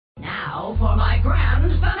now for my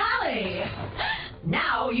grand finale.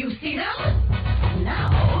 Now you see them.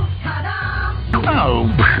 Now, ta-da!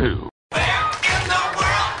 Oh, pooh. Where in the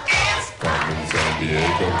world is Carmen San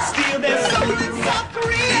Diego? Steal their soul in South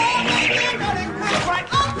Korea. Making money right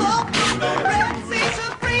off the Red Seas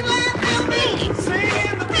of Greenland. They'll be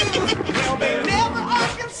singing the blues. They'll be never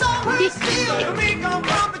Arkansas. We'll steal. We come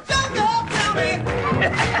from the jungle. Tell me.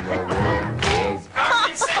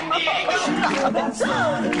 Carmen San Diego.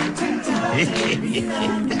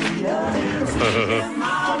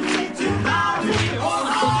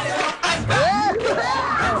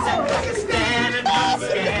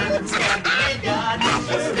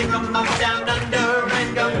 Down under and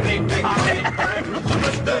go big, big, big.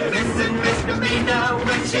 Listen, misdemeanor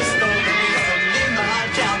when she stole me some lima.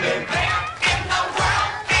 Tell me, where in the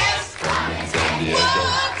world is Carmen San Diego?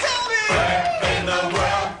 Tell me, where in the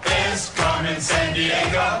world is Carmen San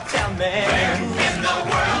Diego? Tell me, where in the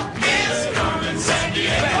world is Carmen San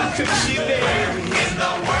Diego? Where could she be? Where in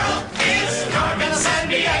the world is Carmen San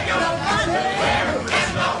Diego? Where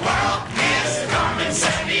in the world is Carmen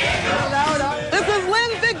San Diego?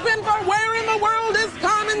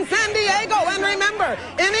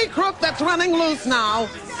 Any crook that's running loose now,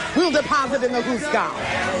 we'll deposit in the Hooscow.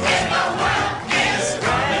 In the world is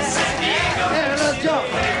Carmen San Diego. Here, let's go.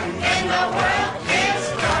 In the world is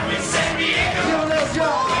Carmen San Diego. Here, let's go.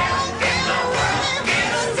 In the world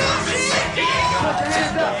is Carmen San Diego. Put your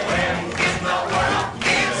hands up. Where in the world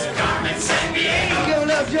is Carmen San Diego? Give a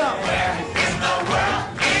little jump. Where in the world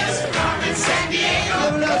is Carmen San Diego?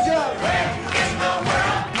 Give a little jump. Where in the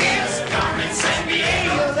world is Carmen San Diego?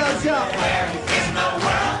 Give a little jump. Where in the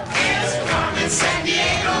world is Carmen San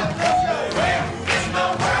Diego? Where in the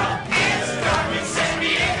world is Carmen San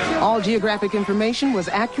Diego? All geographic information was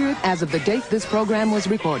accurate as of the date this program was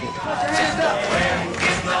recorded.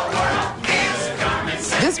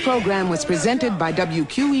 This program was presented by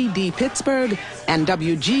WQED Pittsburgh and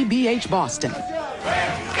WGBH Boston.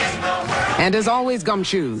 And as always,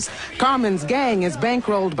 gumshoes, Carmen's gang is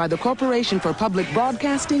bankrolled by the Corporation for Public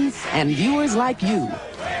Broadcasting and viewers like you.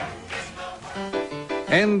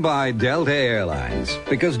 And by Delta Airlines,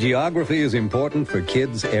 because geography is important for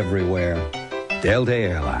kids everywhere. Delta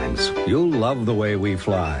Airlines, you'll love the way we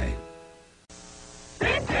fly.